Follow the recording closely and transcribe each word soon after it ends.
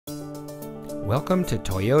Welcome to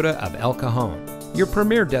Toyota of El Cajon, your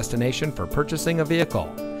premier destination for purchasing a vehicle.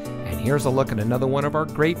 And here's a look at another one of our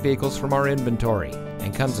great vehicles from our inventory,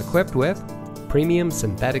 and comes equipped with premium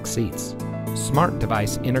synthetic seats, smart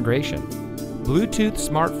device integration, Bluetooth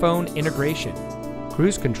smartphone integration,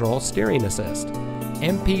 cruise control steering assist,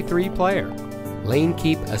 MP3 player, lane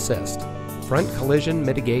keep assist, front collision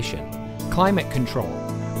mitigation, climate control,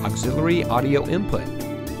 auxiliary audio input,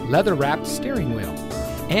 leather-wrapped steering wheel,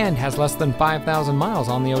 and has less than 5,000 miles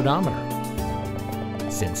on the odometer.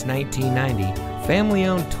 Since 1990,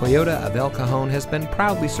 family-owned Toyota of El Cajon has been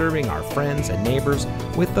proudly serving our friends and neighbors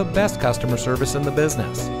with the best customer service in the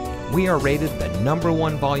business. We are rated the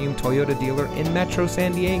 #1 volume Toyota dealer in Metro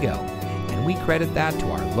San Diego, and we credit that to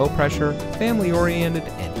our low-pressure, family-oriented,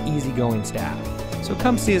 and easygoing staff. So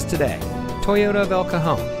come see us today. Toyota of El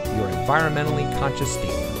Cajon, your environmentally conscious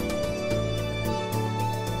dealer.